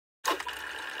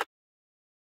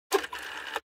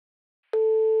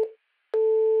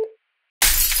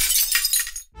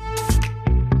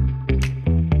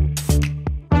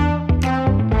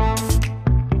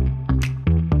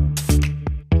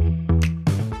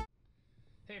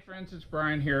friends, it's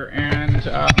Brian here, and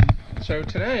so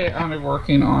today I'm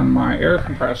working on my air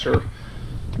compressor.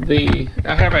 I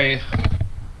have a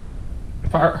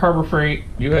Harbor Freight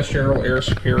US General Air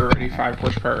Superiority 5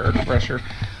 horsepower air compressor,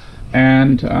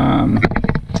 and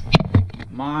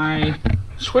my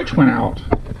switch went out.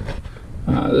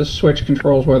 This switch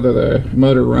controls whether the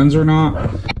motor runs or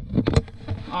not.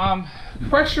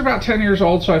 Compressor's about 10 years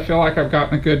old, so I feel like I've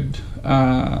gotten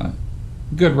a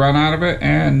good run out of it,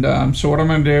 and so what I'm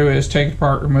going to do is take it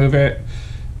apart, remove it,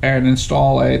 and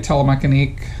install a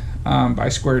Telemechanique by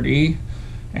Square D.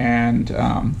 And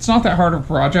it's not that hard of a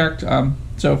project.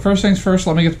 So first things first,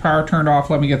 let me get the power turned off,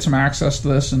 let me get some access to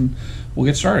this, and we'll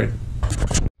get started.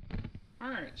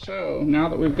 Alright, so now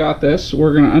that we've got this,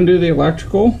 we're going to undo the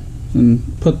electrical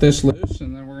and put this loose,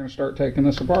 and then we're going to start taking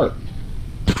this apart.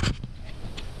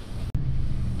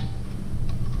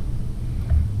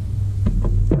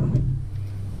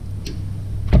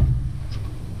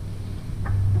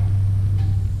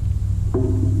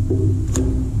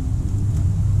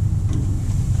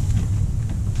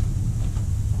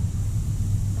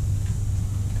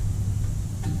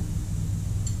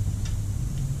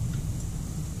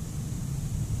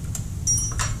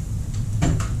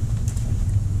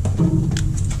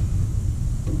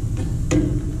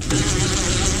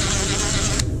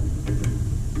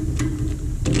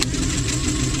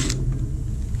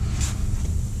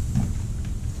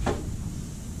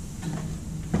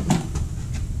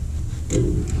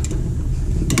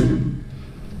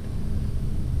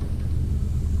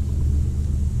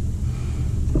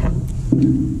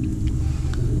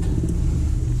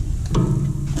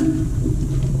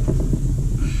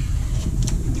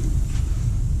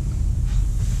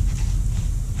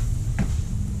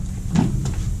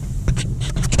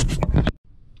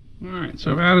 Alright,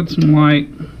 so I've added some light.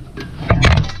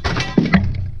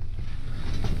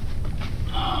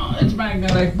 It's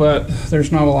magnetic, but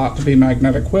there's not a lot to be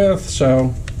magnetic with,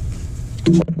 so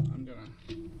I'm going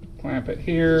to clamp it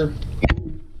here.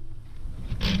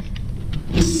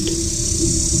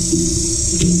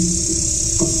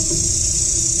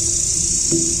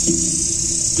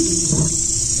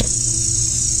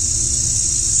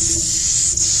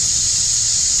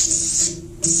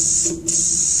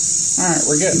 Alright,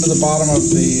 we're getting to the bottom of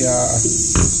the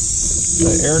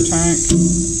air tank,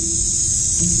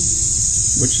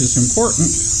 which is important.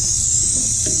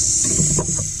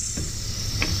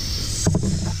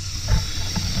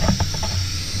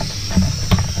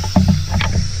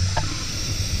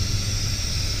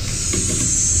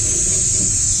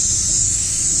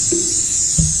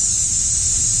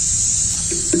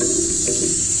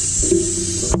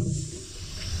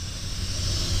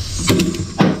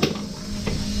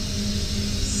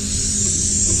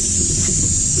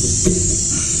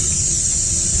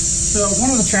 So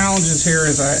one of the challenges here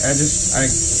is I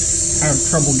have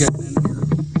trouble getting in here.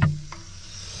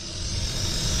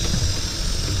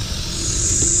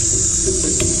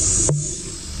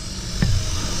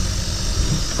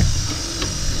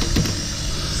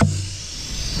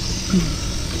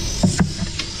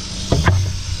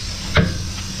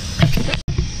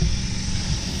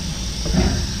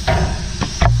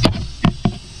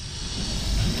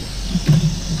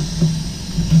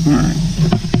 All right.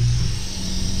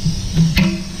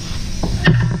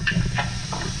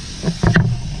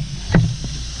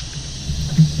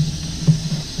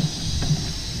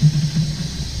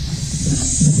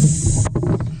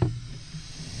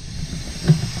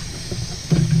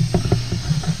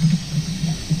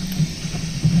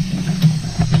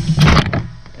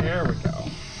 There we go.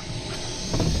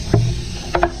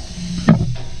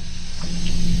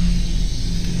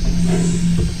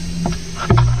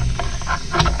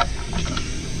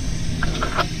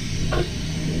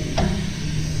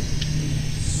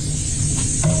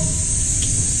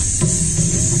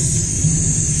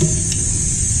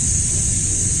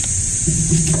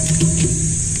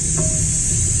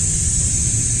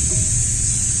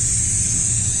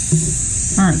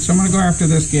 Alright, so I'm going to go after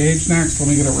this gauge next. Let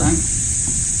me get a wrench.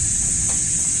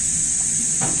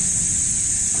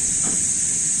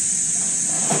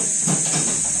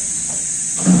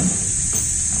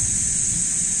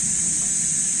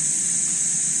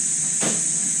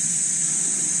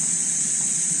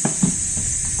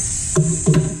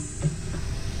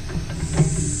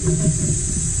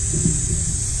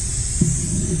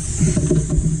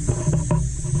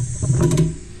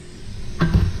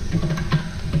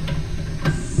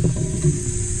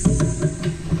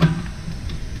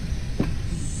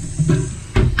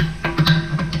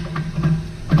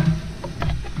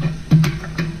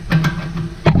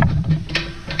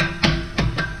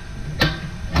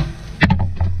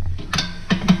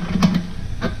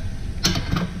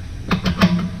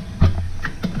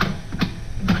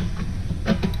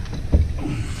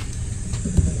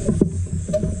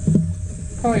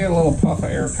 probably get a little puff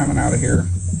of air coming out of here.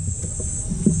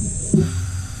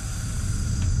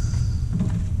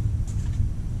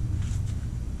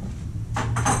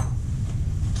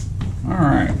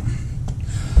 Alright,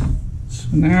 so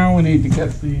now we need to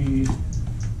get the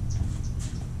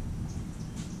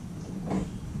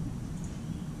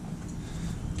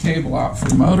cable out for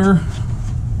the motor.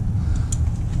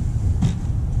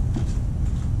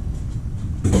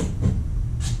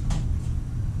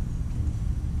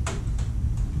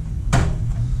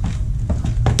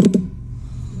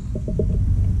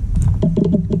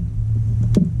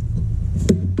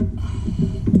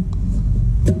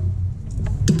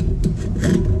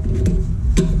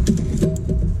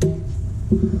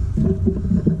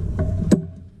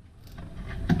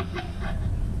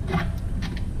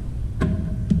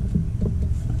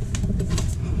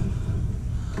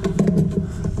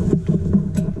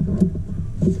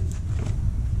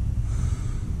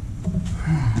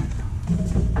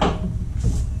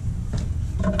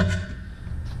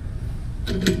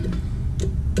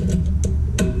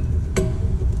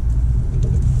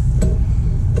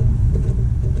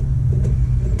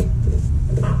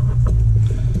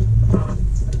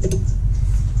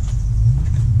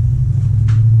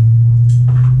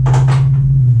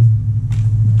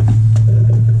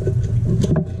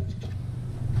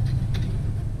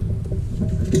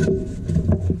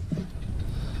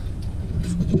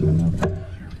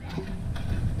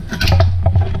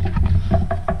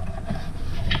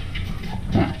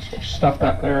 Stuff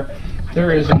that there.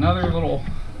 There is another little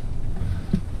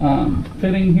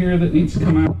fitting here that needs to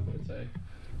come out. It's a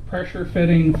pressure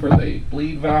fitting for the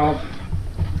bleed valve.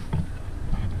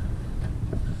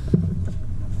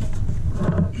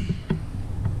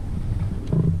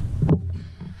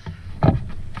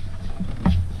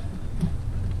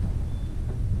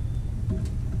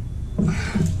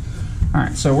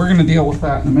 Alright, so we're going to deal with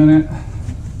that in a minute.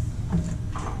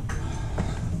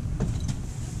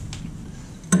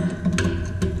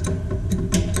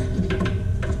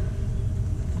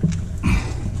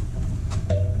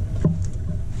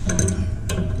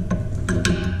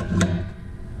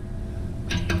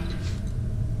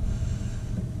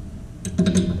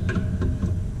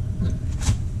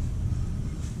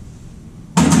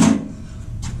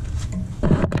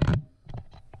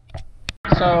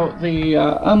 So the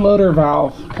unloader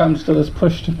valve comes to this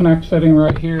push to connect fitting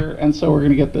right here, and so we're going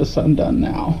to get this undone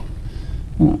now.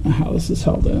 I don't know how this is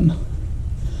held in.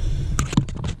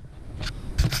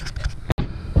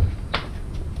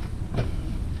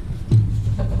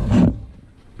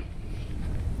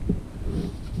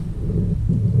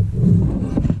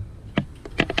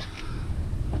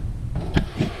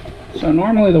 So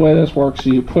normally the way this works is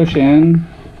you push in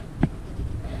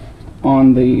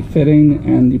on the fitting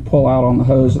and you pull out on the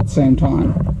hose at the same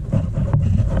time.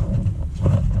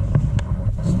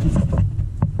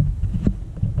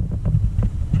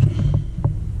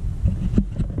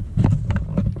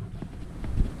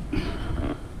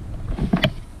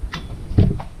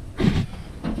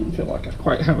 I don't feel like I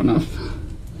quite have enough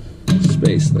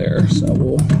space there, so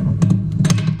we'll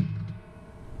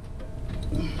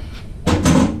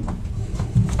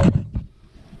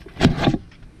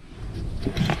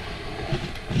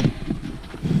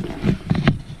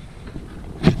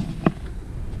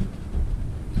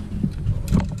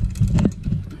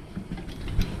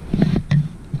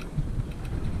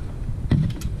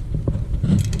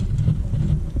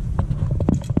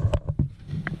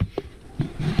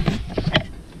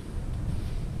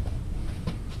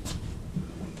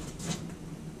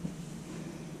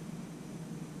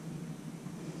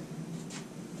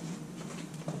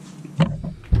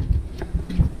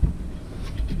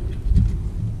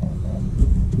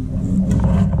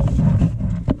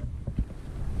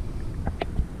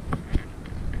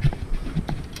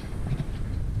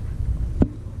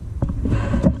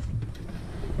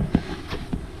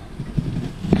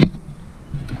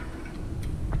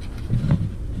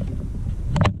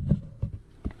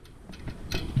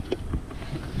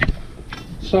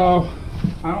So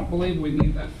I don't believe we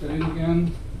need that fitting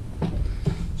again.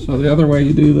 So the other way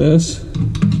you do this,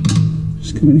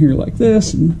 just come in here like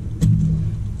this and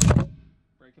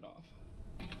break it off.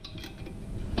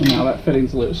 And now that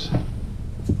fitting's loose.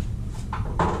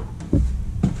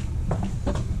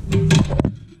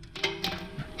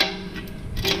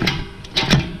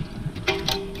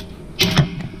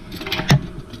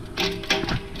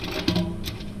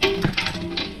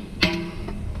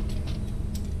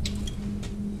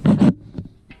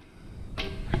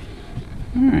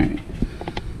 Alright,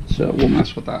 so we'll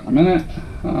mess with that in a minute.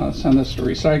 Send this to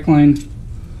recycling.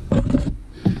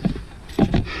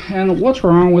 And what's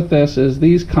wrong with this is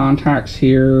these contacts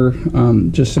here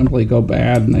just simply go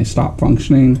bad and they stop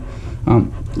functioning.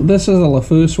 This is a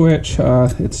Lefoo switch.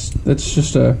 It's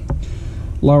just a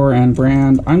lower end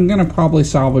brand. I'm gonna probably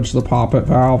salvage the poppet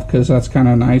valve because that's kind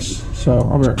of nice. So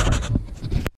I'll be right back.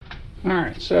 All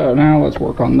right, so now let's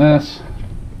work on this.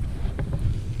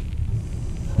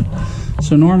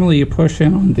 So normally you push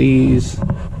in on these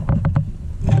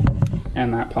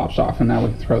and that pops off, and now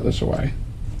we can throw this away.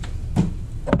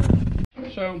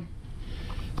 So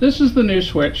this is the new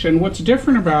switch, and what's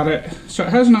different about it, so it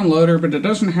has an unloader, but it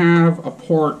doesn't have a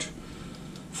port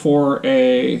for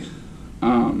a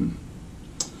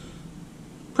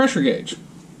pressure gauge.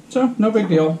 So no big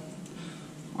deal.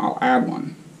 I'll add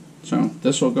one. So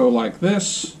this will go like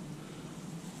this,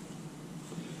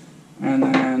 and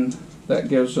then that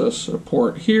gives us a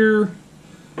port here,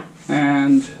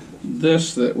 and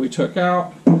this that we took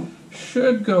out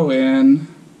should go in,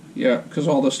 yeah, because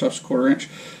all this stuff's 1/4 inch.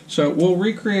 So we'll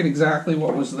recreate exactly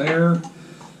what was there.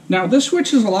 Now this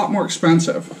switch is a lot more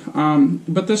expensive,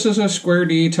 but this is a Square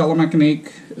D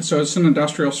Telemechanique, so it's an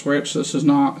industrial switch. This is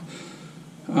not,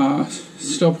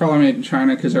 still probably made in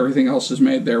China because everything else is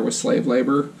made there with slave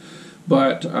labor.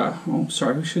 But, oh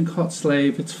sorry, we shouldn't call it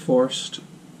slave, it's forced.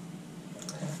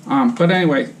 But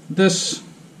anyway, this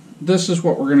is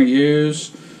what we're going to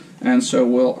use. And so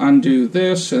we'll undo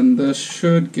this, and this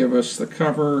should give us the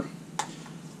cover.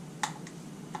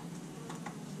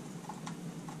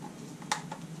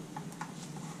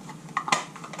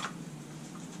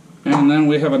 And then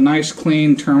we have a nice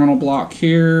clean terminal block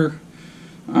here.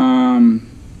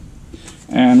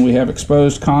 And we have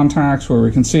exposed contacts where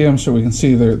we can see them, so we can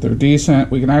see they're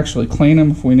decent. We can actually clean them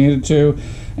if we needed to.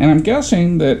 And I'm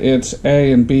guessing that it's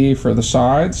A and B for the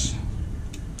sides.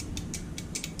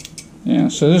 Yeah,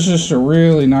 so this is just a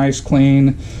really nice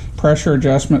clean pressure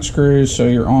adjustment screws, so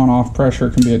your on-off pressure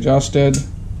can be adjusted.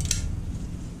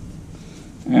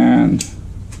 And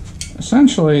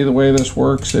essentially the way this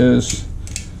works is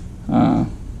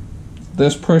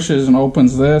this pushes and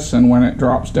opens this, and when it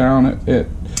drops down it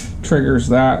triggers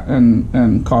that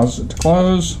and causes it to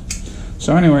close.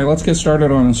 So anyway, let's get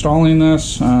started on installing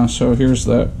this. So here's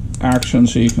the action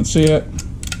so you can see it.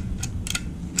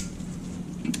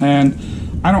 And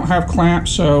I don't have clamps,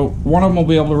 so one of them will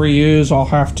be able to reuse.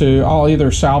 I'll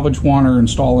either salvage one or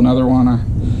install another one. I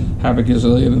have a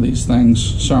gazillion of these things.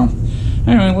 So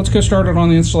anyway, let's get started on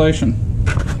the installation.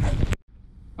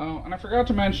 Oh, and I forgot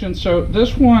to mention, so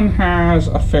this one has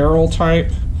a ferrule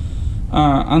type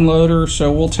unloader,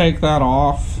 so we'll take that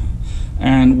off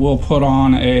and we'll put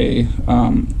on a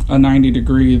 90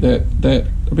 degree that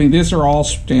I mean, these are all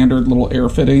standard little air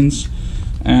fittings,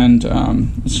 and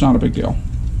it's not a big deal.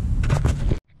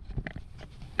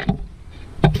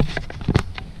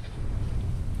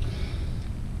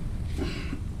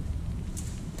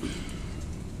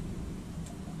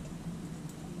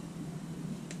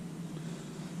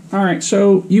 All right,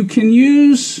 so you can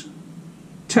use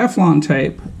Teflon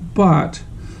tape, but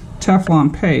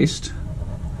Teflon paste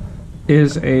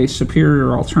is a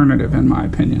superior alternative in my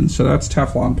opinion. So that's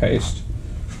Teflon paste.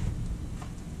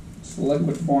 It's the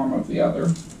liquid form of the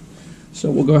other.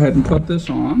 So we'll go ahead and put this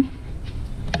on.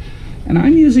 And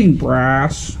I'm using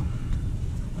brass,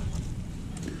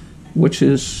 which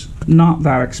is not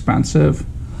that expensive.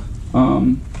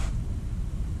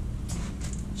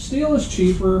 Steel is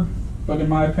cheaper, but in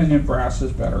my opinion brass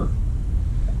is better.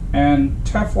 And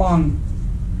Teflon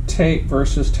tape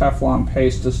versus Teflon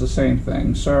paste is the same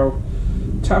thing. So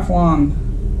Teflon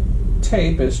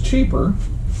tape is cheaper,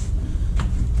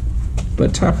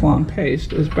 but Teflon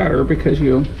paste is better because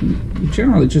you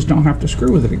generally just don't have to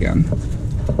screw with it again.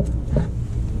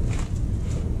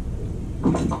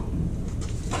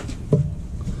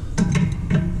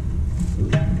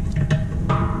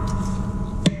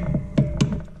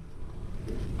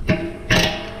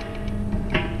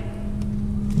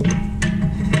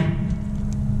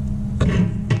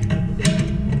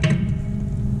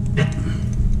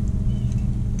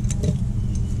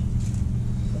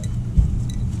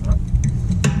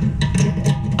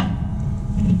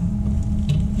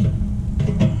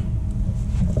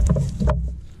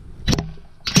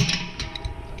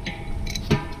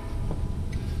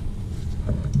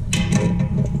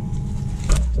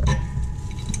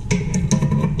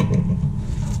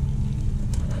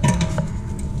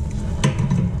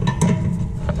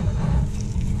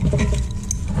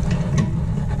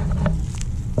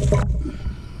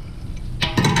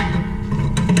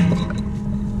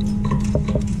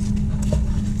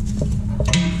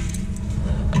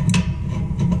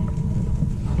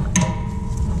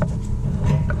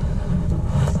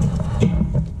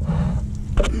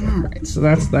 So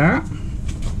that's that.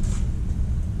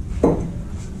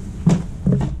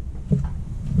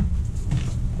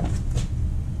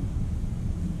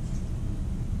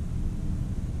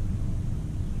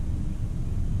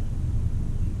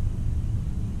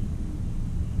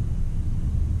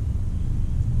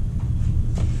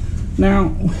 Now,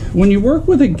 when you work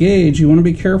with a gauge, you want to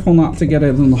be careful not to get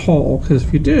it in the hole, because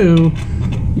if you do,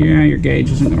 yeah, your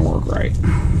gauge isn't going to work right.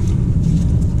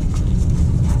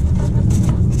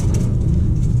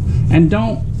 And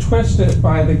don't twist it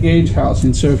by the gauge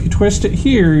housing. So if you twist it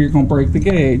here, you're going to break the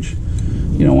gauge.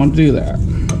 You don't want to do that.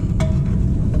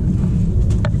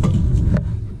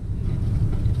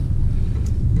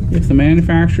 If the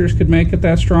manufacturers could make it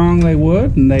that strong, they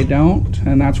would, and they don't,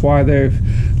 and that's why they've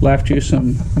left you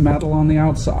some metal on the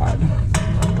outside.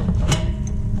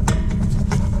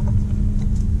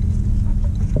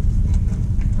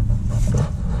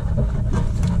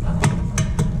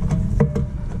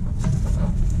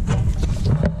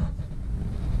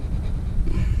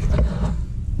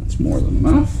 That's more than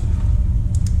enough.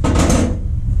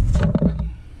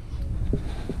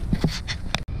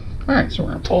 Alright, so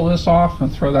we're going to pull this off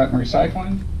and throw that in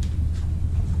recycling.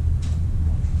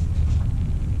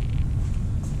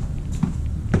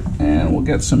 And we'll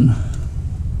get some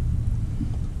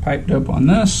pipe dope on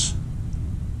this.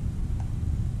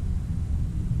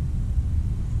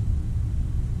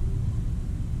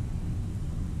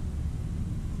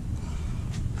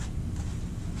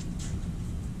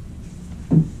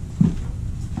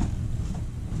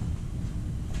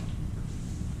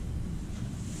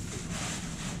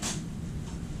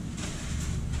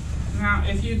 Now,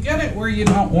 if you get it where you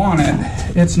don't want it,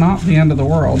 it's not the end of the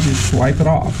world. You just wipe it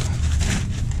off.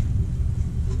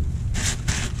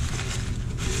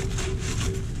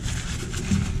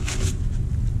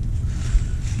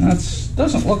 That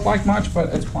doesn't look like much,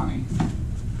 but it's plenty.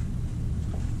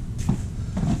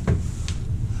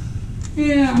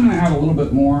 Yeah, I'm going to add a little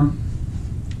bit more.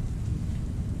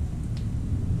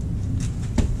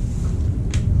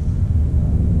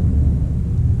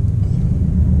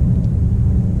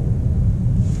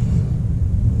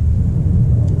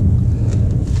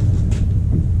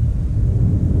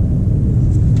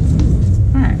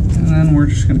 We're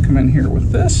just going to come in here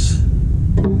with this.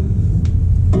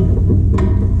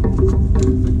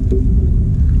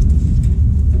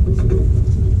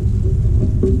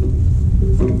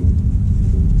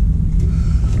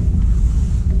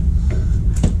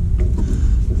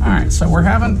 Alright, so we're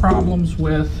having problems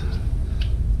with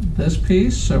this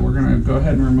piece, so we're going to go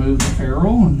ahead and remove the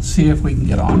ferrule and see if we can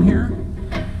get on here.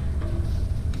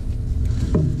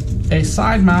 A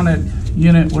side-mounted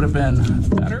unit would have been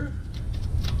better.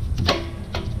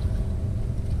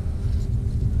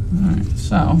 Alright,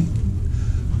 so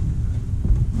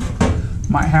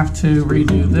might have to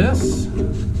redo this.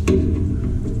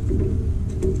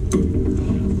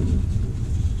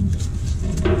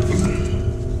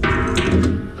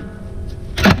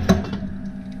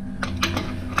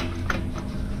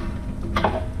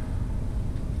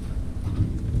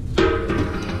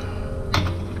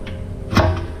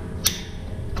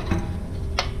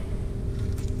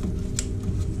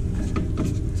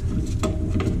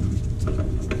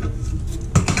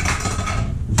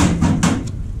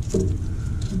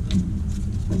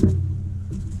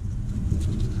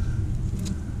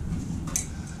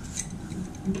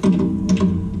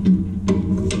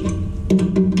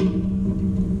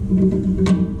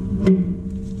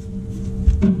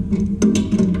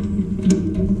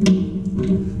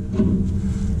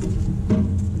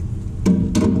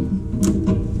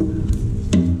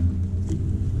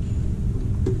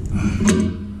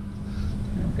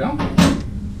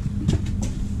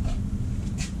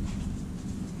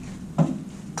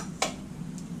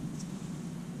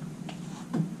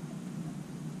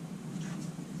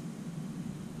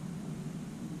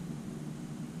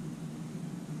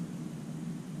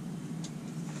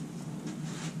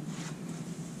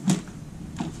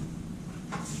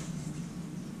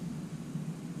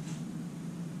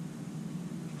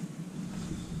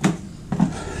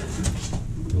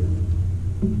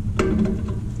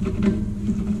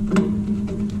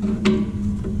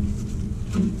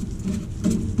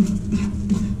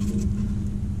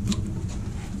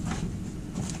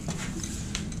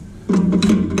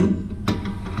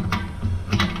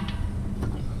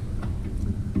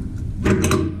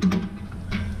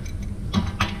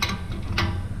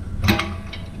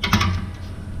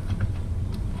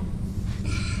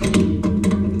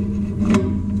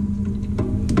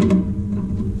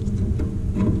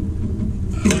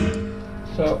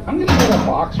 So I'm going to get a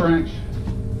box wrench.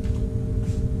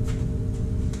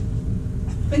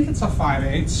 I think it's a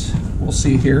 5/8. We'll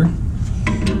see here.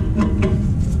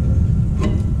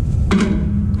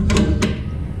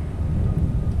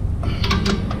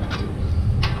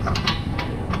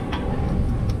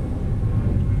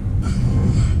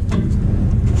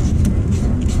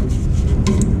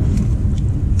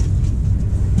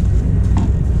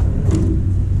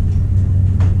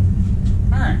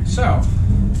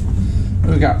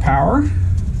 got power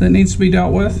that needs to be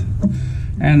dealt with,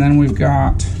 and then we've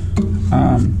got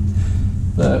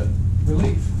the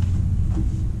relief.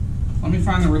 Let me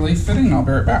find the relief fitting and I'll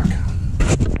be right back.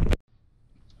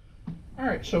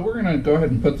 Alright, so we're going to go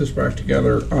ahead and put this back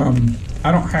together.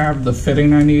 I don't have the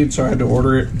fitting I need, so I had to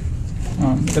order it.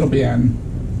 It'll be in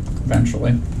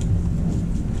eventually.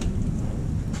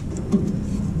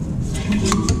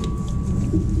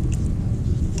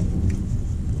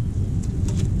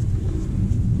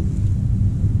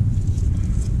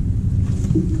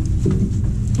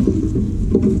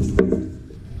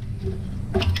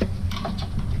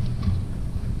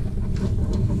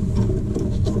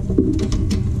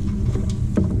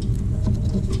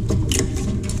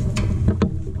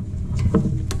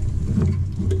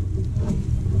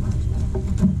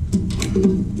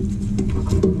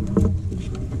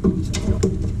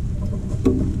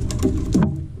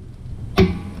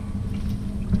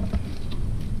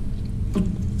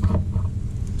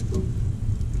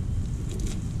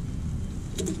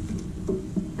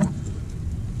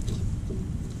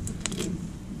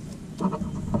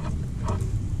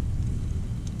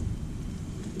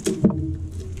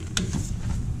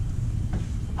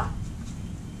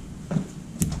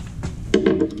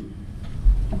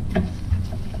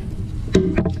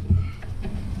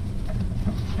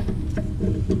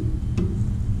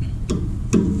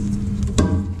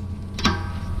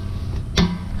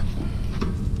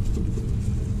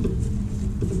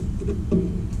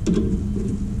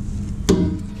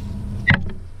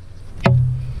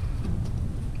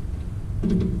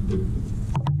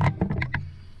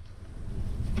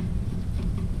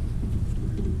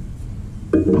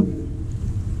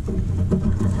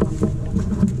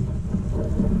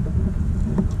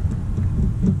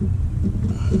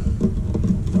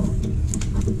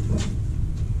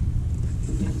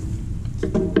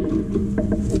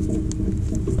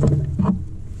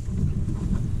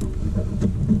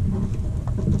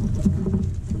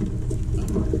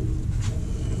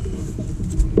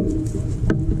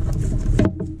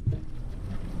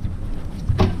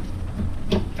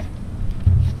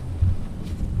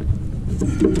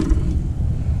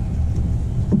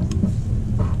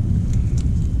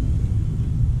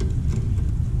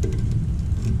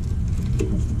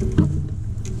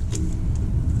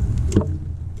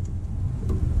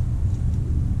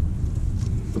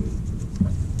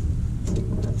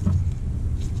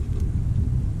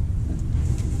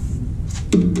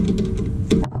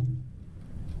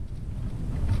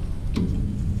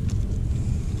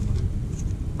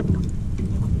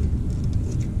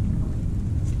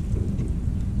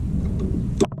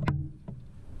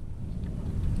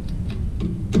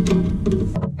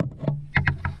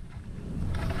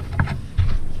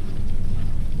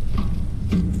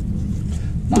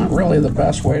 Not really the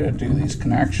best way to do these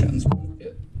connections, but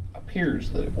it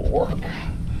appears that it will work.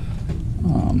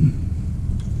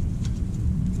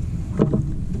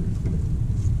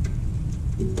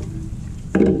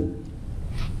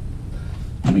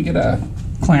 Let me get a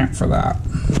clamp for that.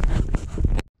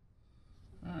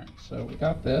 Alright, so we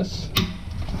got this.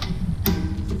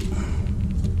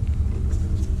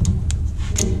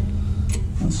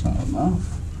 That's not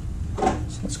enough.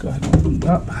 So let's go ahead and open it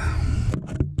up.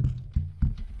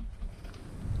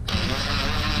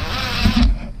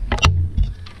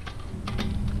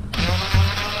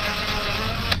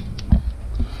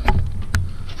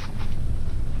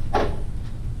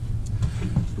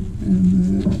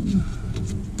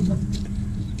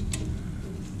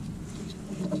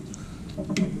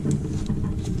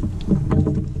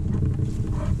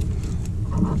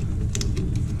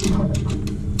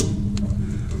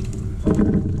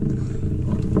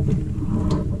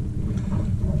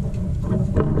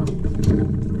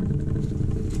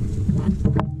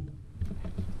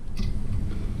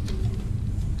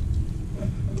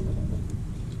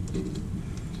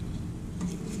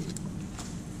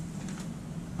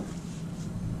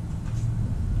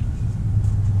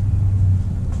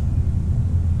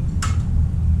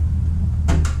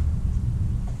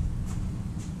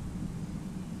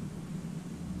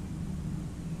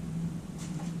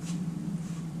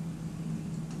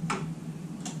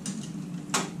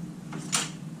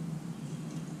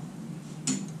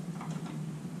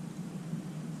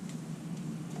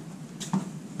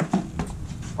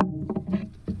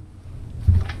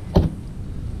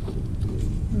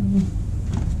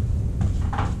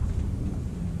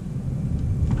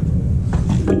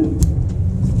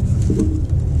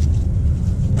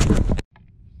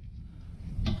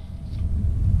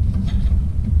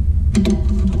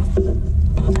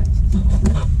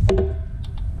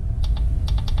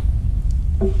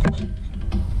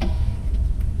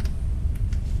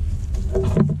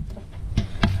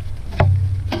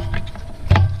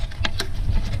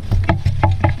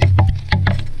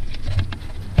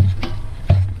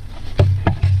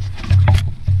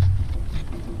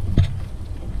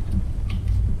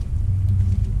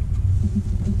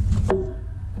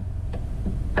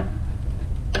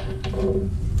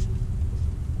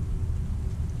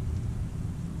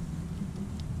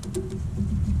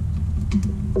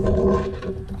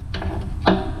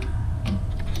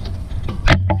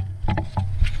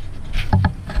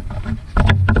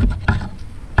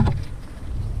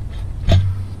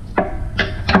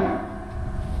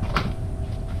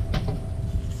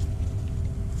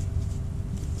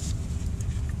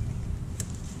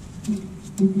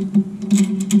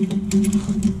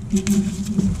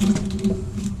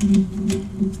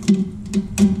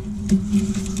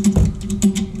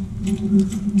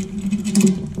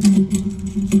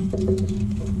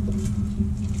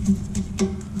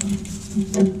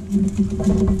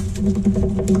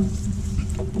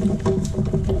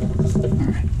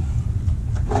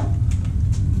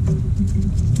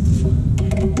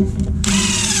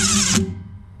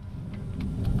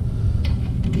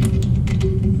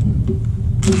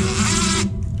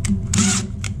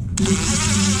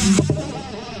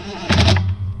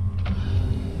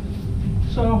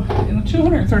 So in a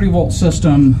 230 volt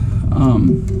system,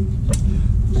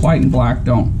 white and black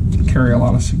don't carry a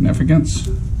lot of significance.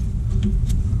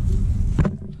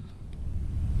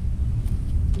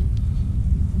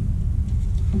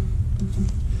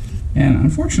 And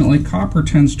unfortunately, copper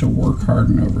tends to work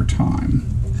harden over time.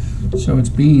 So it's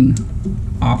being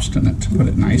obstinate, to put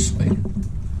it nicely.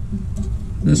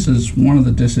 This is one of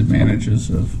the disadvantages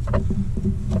of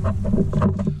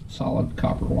solid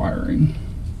copper wiring.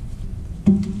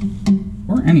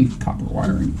 Or any copper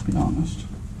wiring, to be honest.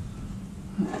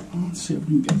 Let's see if we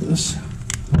can get this.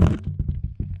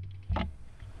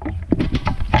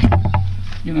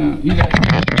 You know, you guys can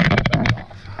back off.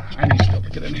 I need to be able to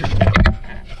get in here.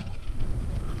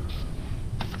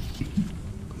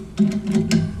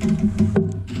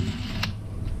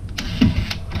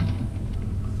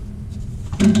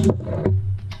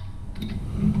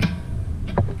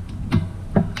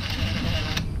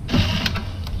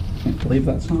 Can't believe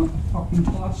that's not a fucking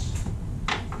plus.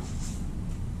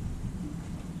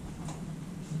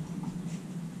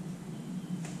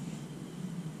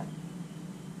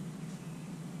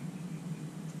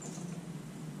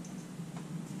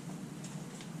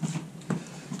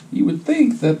 You would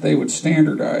think that they would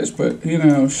standardize, but you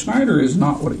know, Schneider is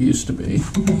not what it used to be.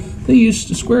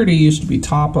 Square D used to be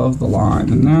top of the line,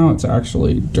 and now it's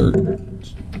actually dirt.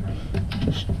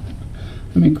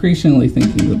 I'm increasingly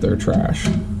thinking that they're trash.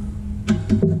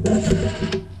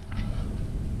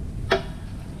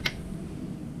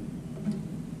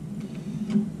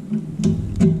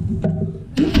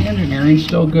 The engineering's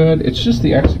still good. It's just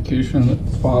the execution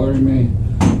that's bothering me.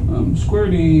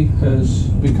 Square D has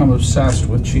become obsessed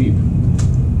with cheap.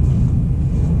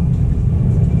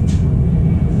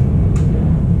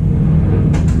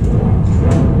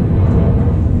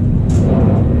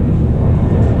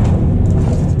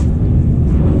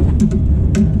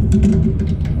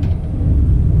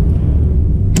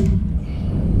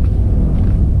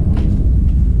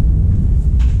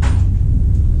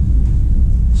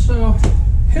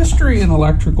 History in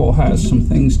electrical has some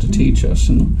things to teach us,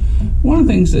 and one of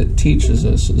the things it teaches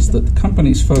us is that the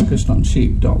companies focused on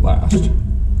cheap don't last. I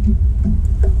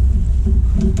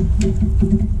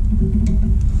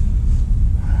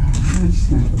just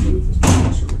have to move this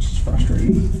compressor, which is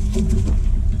frustrating.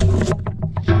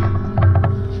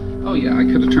 Oh yeah, I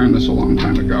could have turned this a long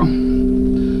time ago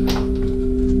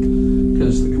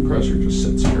because the compressor just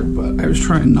sits here, but I was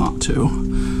trying not to.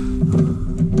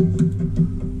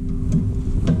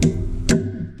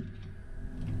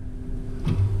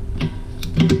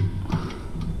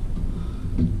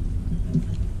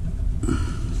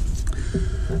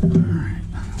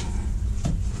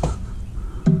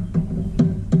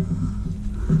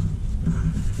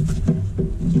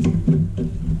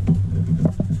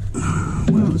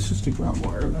 Well, it's just a ground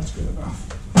wire, that's good enough.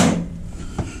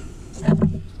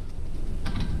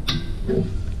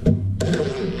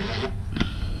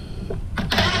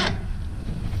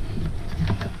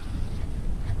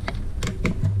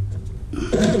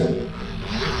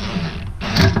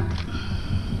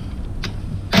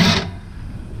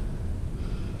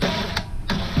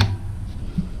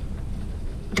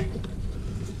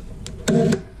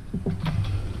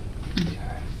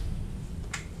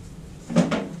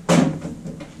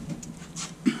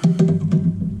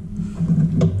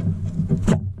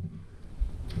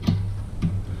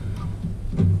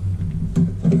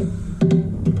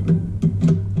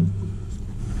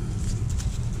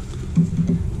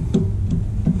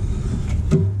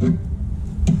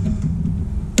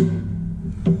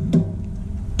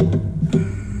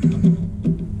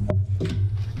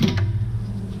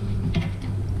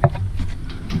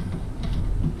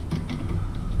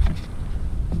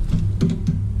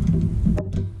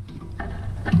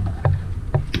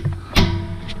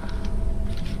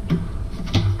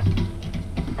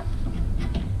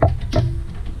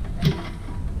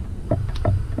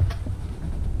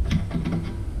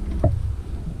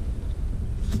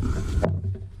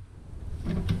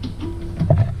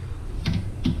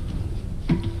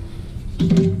 There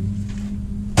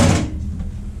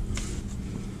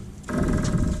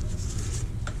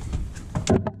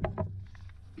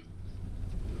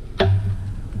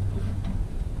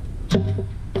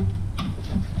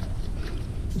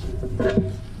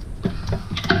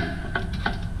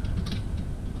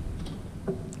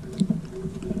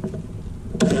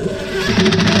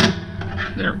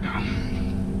we go.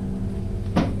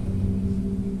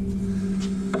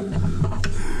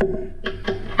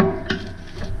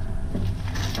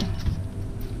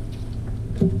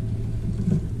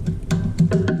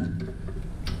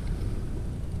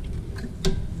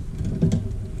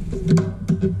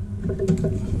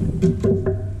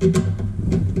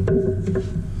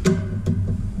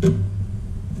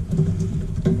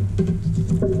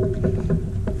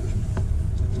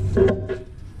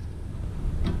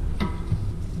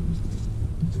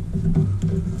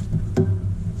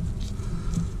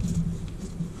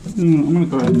 I'm going to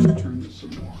go ahead and turn this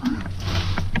some more.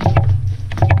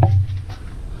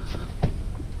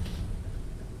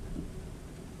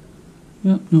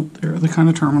 Yep, nope, they're the kind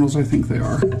of terminals I think they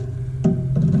are.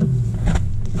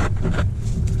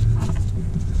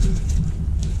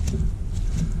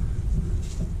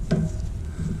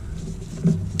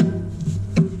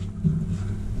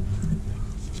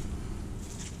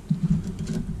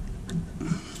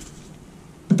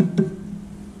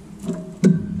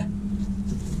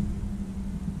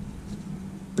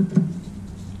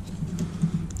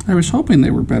 I was hoping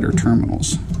they were better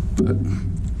terminals, but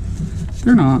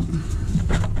they're not.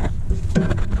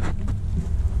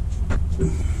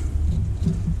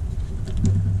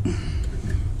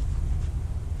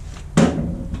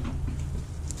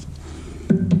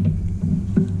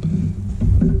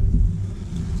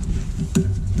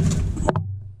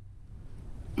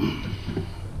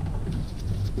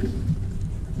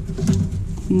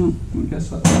 Well, I guess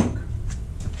that'll work.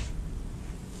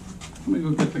 Let me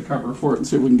go get the cover for it and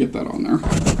see if we can get that on there.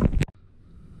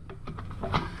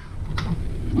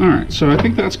 Alright, so I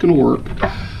think that's going to work.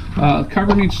 The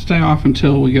cover needs to stay off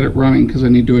until we get it running because I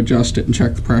need to adjust it and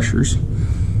check the pressures.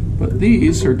 But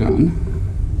these are done.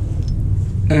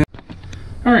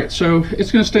 Alright, so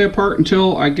it's going to stay apart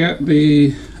until I get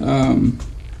the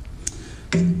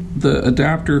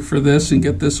adapter for this and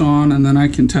get this on, and then I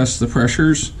can test the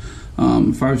pressures.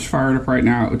 If I was fired up right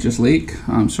now, it would just leak,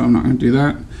 so I'm not going to do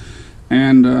that.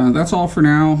 And that's all for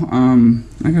now.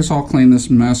 I guess I'll clean this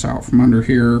mess out from under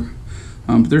here.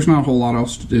 But there's not a whole lot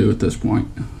else to do at this point.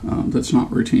 That's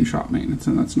not routine shop maintenance,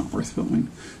 and that's not worth filming.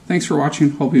 Thanks for watching.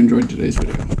 Hope you enjoyed today's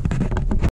video.